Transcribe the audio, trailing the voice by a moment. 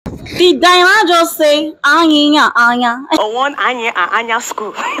Did Dyna just say anya anya? Oh, one anya anya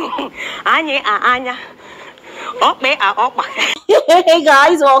school. Anya anya. Hey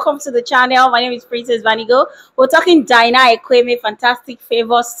guys, welcome to the channel. My name is Princess Vanigo. We're talking Dyna, Ekweme, Fantastic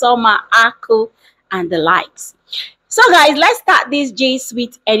Favor, Summer, Aku, and the likes. So guys, let's start this J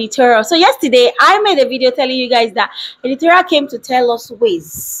Sweet editorial. So yesterday I made a video telling you guys that editorial came to tell us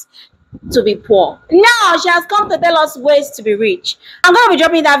ways to be poor. Now she has come to tell us ways to be rich. I'm going to be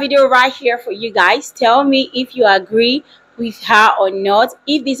dropping that video right here for you guys. Tell me if you agree with her or not,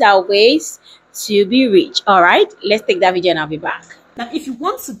 if these are ways to be rich. All right, let's take that video and I'll be back. Now, if you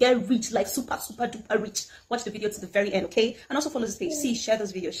want to get rich, like super duper rich, watch the video to the very end, okay? And also follow this page. See, share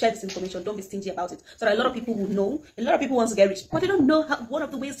this video, share this information. Don't be stingy about it. So that a lot of people will know. A lot of people want to get rich, but they don't know one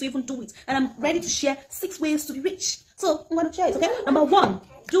of the ways to even do it. And I'm ready to share 6 ways to be rich. So I'm going to share it, okay? Number 1,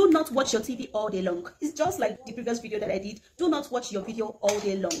 do not watch your TV all day long. It's just like the previous video that I did. Do not watch your video all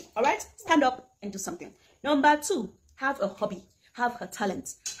day long, all right? Stand up and do something. Number 2, have a hobby. Have a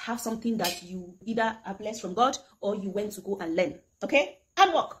talent. Have something that you either are blessed from God or you went to go and learn. Okay?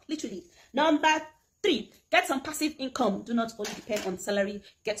 And work, literally. Number 3, get some passive income. Do not only depend on salary.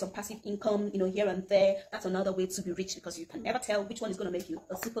 Get some passive income, here and there. That's another way to be rich because you can never tell which one is going to make you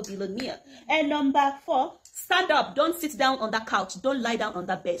a super billionaire. And number 4, stand up. Don't sit down on that couch. Don't lie down on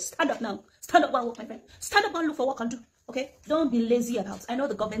that bed. Stand up now. Stand up and work, my friend. Stand up and look for work and do. Okay? Don't be lazy about it. I know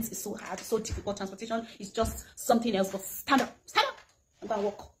the government is so hard, so difficult. Transportation is just something else, but stand up. Stand up and go and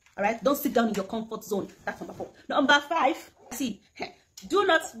work. All right? Don't sit down in your comfort zone. That's number 4. Number 5, see, do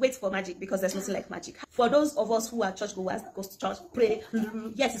not wait for magic because there's nothing like magic. For those of us who are churchgoers, goes to church, pray,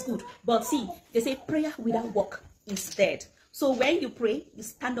 yes, it's good. But see, they say prayer without work is dead. So when you pray, you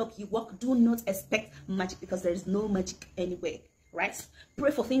stand up, you walk. Do not expect magic because there is no magic anywhere, right?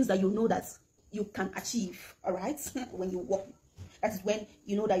 Pray for things that you know that you can achieve, all right? When you walk, that is when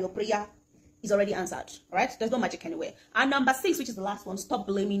you know that your prayer is already answered, all right? There's no magic anywhere. And number 6, which is the last one, stop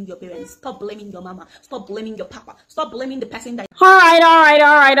blaming your parents. Stop blaming your mama. Stop blaming your papa. Stop blaming the person that... All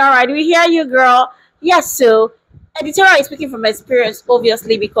right. We hear you, girl. Yes, so editorial is speaking from experience,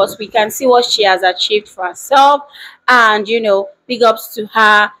 obviously, because we can see what she has achieved for herself. And, big ups to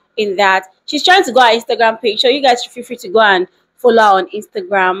her in that. She's trying to go on Instagram page. So you guys feel free to go and follow her on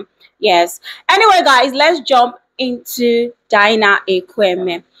Instagram. Yes. Anyway, guys, let's jump into Dyna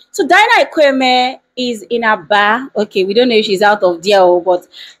Ekweme. So Dyna Ekweme is in a bar. Okay, we don't know if she's out of there, but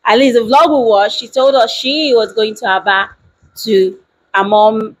at least the vlog we watched, she told us she was going to a bar to her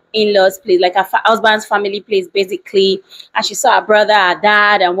mom in-laws place, like her husband's family place, basically. And she saw her brother, her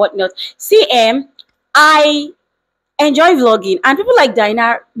dad, and whatnot. I enjoy vlogging, and people like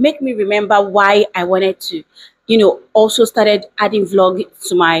Dyna make me remember why I wanted to, also started adding vlog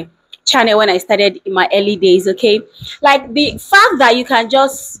to my channel when I started in my early days. Okay, like the fact that you can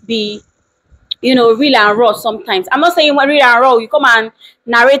just be real and raw sometimes. I'm not saying real and raw you come and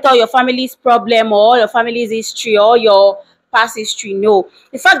narrate all your family's problem or all your family's history or your past history. No,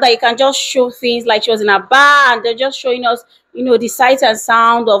 the fact that you can just show things like she was in a bar and they're just showing us the sight and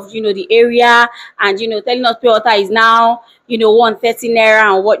sound of the area, and telling us pure water is now 130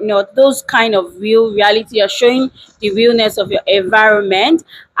 naira and whatnot. Those kind of real reality, you're showing the realness of your environment.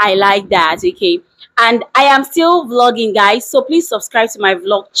 I like that. Okay, and I am still vlogging, guys, so please subscribe to my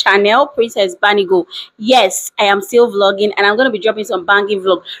vlog channel, Princess Vanigo. Yes, I am still vlogging, and I'm going to be dropping some banging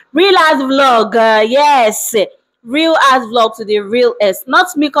vlog, real ass vlog. Yes, real ass vlog to the realest,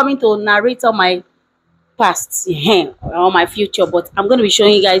 not me coming to narrate all my past or my future, but I'm going to be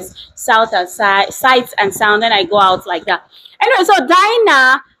showing you guys sights and sound, and I go out like that. Anyway, so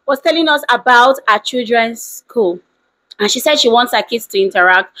Dyna was telling us about her children's school, and she said she wants her kids to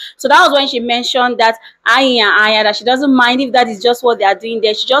interact. So that was when she mentioned that that she doesn't mind if that is just what they are doing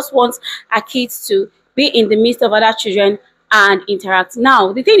there. She just wants her kids to be in the midst of other children and interact.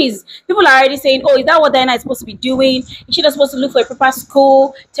 Now the thing is, people are already saying, oh, is that what Dyna is supposed to be doing? Is she not supposed to look for a proper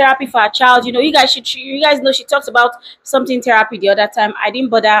school therapy for a child? You guys know she talked about something therapy the other time. I didn't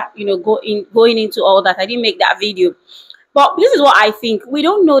bother going into all that. I didn't make that video. But this is what I think. We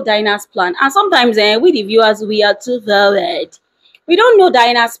don't know Dyna's plan, and sometimes we the viewers, we are too forward. We don't know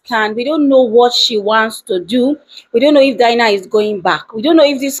Dyna's plan. We don't know what she wants to do. We don't know if Dyna is going back. We don't know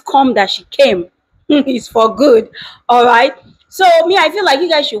if this come that she came is for good. All right, so me, I feel like you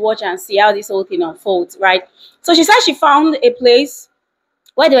guys should watch and see how this whole thing unfolds, right? So she said she found a place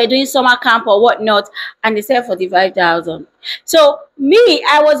where they were doing summer camp or whatnot, and they said 45,000. So me,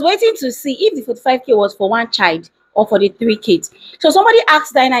 I was waiting to see if the 45K was for one child or for the 3 kids. So somebody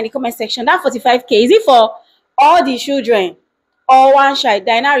asked Dyna in the comment section, that 45K, is it for all the children or one child?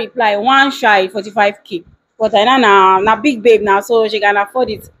 Dyna replied, one child, 45K. But Dyna now big babe now, so she can afford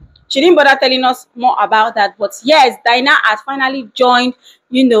it. She didn't bother telling us more about that. But yes, Dyna has finally joined,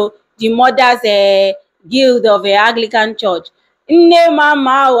 the Mothers Guild of the Anglican Church.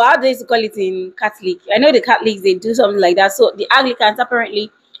 How do they call it in Catholic? I know the Catholics, they do something like that. So the Anglicans,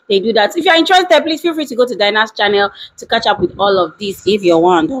 apparently, they do that. If you're interested, please feel free to go to Dyna's channel to catch up with all of this if you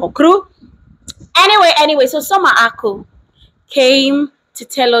want. Crew. Anyway, so Summer Ako came to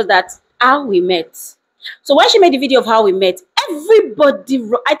tell us that how we met. So when she made the video of how we met, everybody,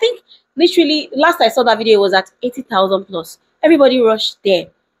 I think literally last I saw that video was at 80,000 plus. Everybody rushed there.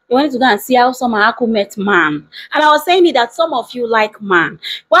 They wanted to go and see how Summer Ako met man. And I was saying it that some of you like man.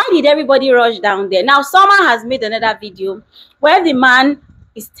 Why did everybody rush down there? Now Summer has made another video where the man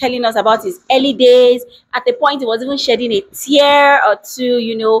is telling us about his early days. At the point he was even shedding a tear or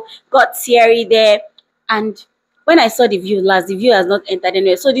two, got teary there. And when I saw the view last, the view has not entered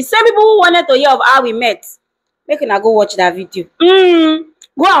anywhere. So the same people who wanted to hear of how we met, make una go watch that video.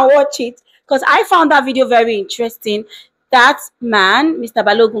 Go and watch it. Because I found that video very interesting. That man, Mr.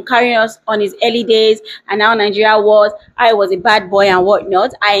 Balogun, carrying us on his early days and how Nigeria was, I was a bad boy and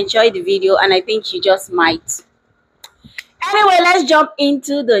whatnot. I enjoyed the video and I think you just might. Anyway, let's jump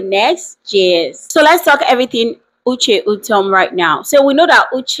into the next gist. So let's talk everything Uche Utom right now. So we know that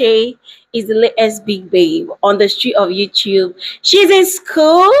Uche is the latest big babe on the street of YouTube. She's in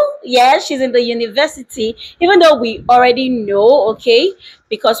school. Yes, she's in the university. Even though we already know, okay,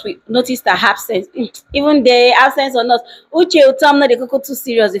 because we noticed her absence. Even the absence or not, Uche Utom not the cocoa too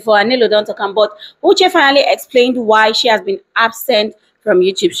serious before, and Nelo don't talk about. Uche finally explained why she has been absent from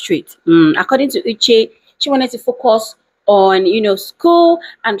YouTube Street. According to Uche, she wanted to focus on school,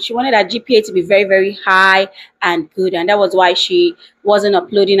 and she wanted her GPA to be very, very high and good, and that was why she wasn't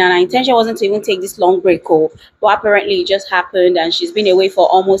uploading, and her intention wasn't to even take this long break. But apparently it just happened, and she's been away for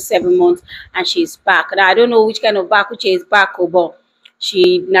almost 7 months and she's back. Now I don't know which kind of back Uche is back, but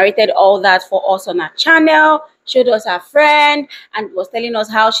she narrated all that for us on her channel, showed us her friend, and was telling us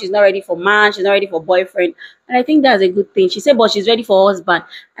how she's not ready for man, she's not ready for boyfriend. And I think that's a good thing. She said, but she's ready for husband.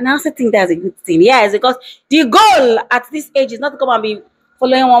 And I also think that's a good thing. Yeah, it's because the goal at this age is not to come and be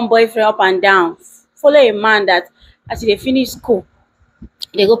following one boyfriend up and down. Follow a man that as they finish school,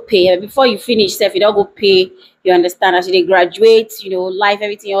 they go pay. Before you finish stuff, you don't go pay. You understand? As they graduate, life,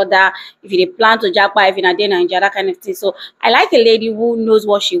 everything other. If you plan to jackpot, if you're not there, that kind of thing. So I like a lady who knows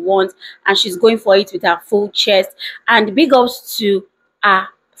what she wants and she's going for it with her full chest. And big ups to our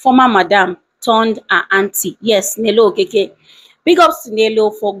former madam turned her auntie. Yes, Nelo, okay. Big ups to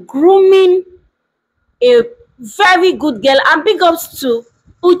Nelo for grooming a very good girl. And big ups to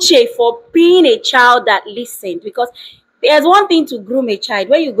Uche for being a child that listened, because there's one thing to groom a child.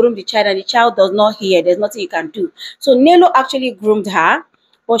 When you groom the child and the child does not hear, there's nothing you can do. So Nelo actually groomed her,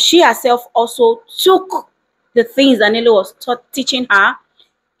 but she herself also took the things that Nelo was teaching her,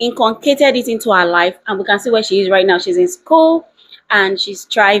 inculcated it into her life, and we can see where she is right now. She's in school and she's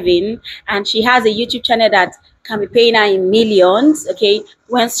thriving, and she has a YouTube channel that can be paying her in millions, okay,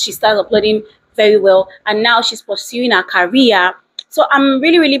 once she starts uploading very well, and now she's pursuing her career. So I'm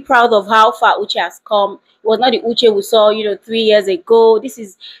really, really proud of how far Uche has come. It was not the Uche we saw, 3 years ago. This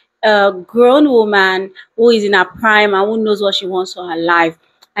is a grown woman who is in her prime and who knows what she wants for her life.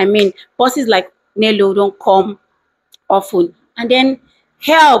 I mean, bosses like Nelo don't come often. And then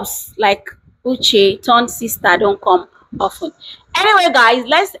helps like Uche, turned sister, don't come often. Anyway, guys,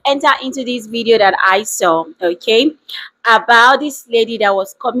 let's enter into this video that I saw, okay, about this lady that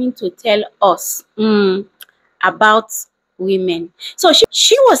was coming to tell us about women. So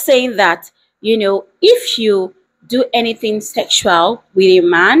she was saying that, if you do anything sexual with a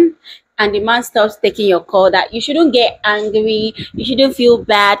man and the man stops taking your call, that you shouldn't get angry, you shouldn't feel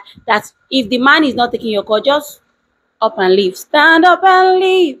bad, that if the man is not taking your call, just up and leave. Stand up and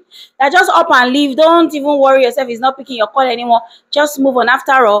leave. That just up and leave. Don't even worry yourself, he's not picking your call anymore. Just move on.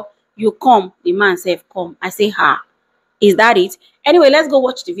 After all, you come, the man said come. I say is that it? Anyway, let's go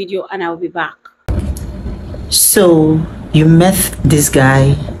watch the video and I'll be back. So you met this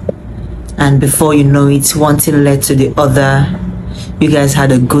guy, and before you know it, one thing led to the other. You guys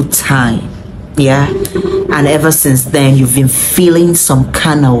had a good time, yeah, and ever since then you've been feeling some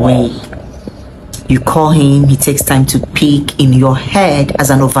kind of way. You call him, he takes time to pick. In your head, as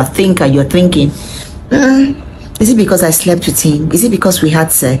an overthinker, you're thinking, is it because I slept with him? Is it because we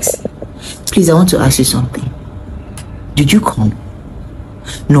had sex? Please, I want to ask you something. Did you come?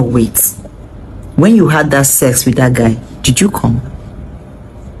 No, wait. When you had that sex with that guy, did you come?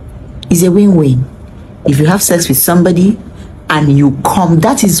 It's a win-win. If you have sex with somebody and you come,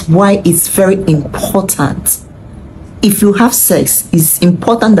 that is why it's very important if you have sex, it's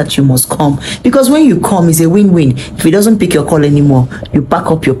important that you must come, because when you come, it's a win-win. If he doesn't pick your call anymore, you pack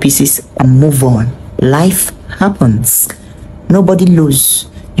up your pieces and move on. Life happens. Nobody lose.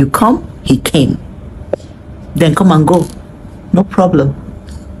 You come, he came. Then come and go. No problem.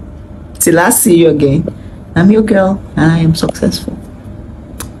 Till I see you again. I'm your girl and I am successful.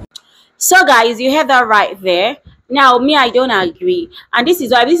 So guys, you heard that right there. Now me, I don't agree, and this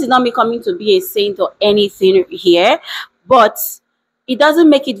is why this is not me coming to be a saint or anything here, but it doesn't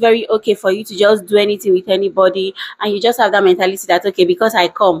make it very okay for you to just do anything with anybody and you just have that mentality that okay, because I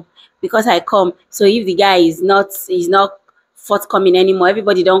come, so if the guy is not forthcoming anymore,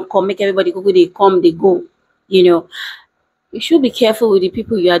 everybody don't come, make everybody go, they come, they go. You know, you should be careful with the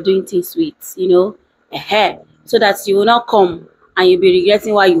people you are doing things with, you know, so that you will not come and you'll be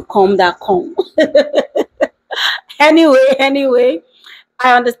regretting why you come that come. Anyway,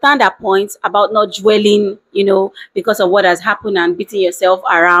 I understand that point about not dwelling, you know, because of what has happened and beating yourself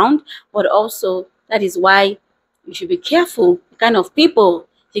around, but also that is why you should be careful the kind of people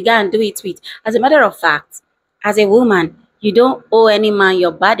you go and do it with. As a matter of fact, as a woman, you don't owe any man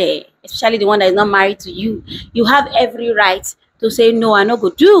your body, especially the one that is not married to you. You have every right to say no, I no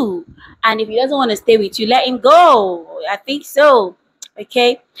go do. And if he doesn't want to stay with you, let him go. I think so.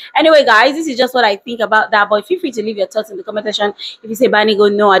 Okay. Anyway, guys, this is just what I think about that. But feel free to leave your thoughts in the comment section. If you say Bani go,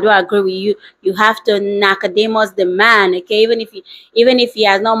 no, I don't agree with you. You have to Nakademus the man. Okay, even if he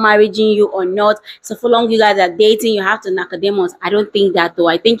has not married you or not. So for long you guys are dating, you have to Nakademus. I don't think that though.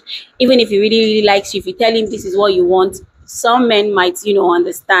 I think even if he really likes you, if you tell him this is what you want, some men might, you know,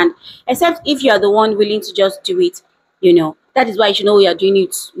 understand. Except if you are the one willing to just do it, you know. That is why you should know who you are doing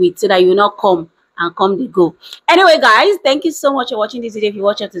it with, so that you will not come and come they go. Anyway, guys, thank you so much for watching this video. If you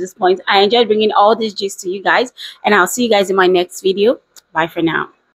watched up to this point, I enjoyed bringing all this gist to you guys, and I'll see you guys in my next video. Bye for now.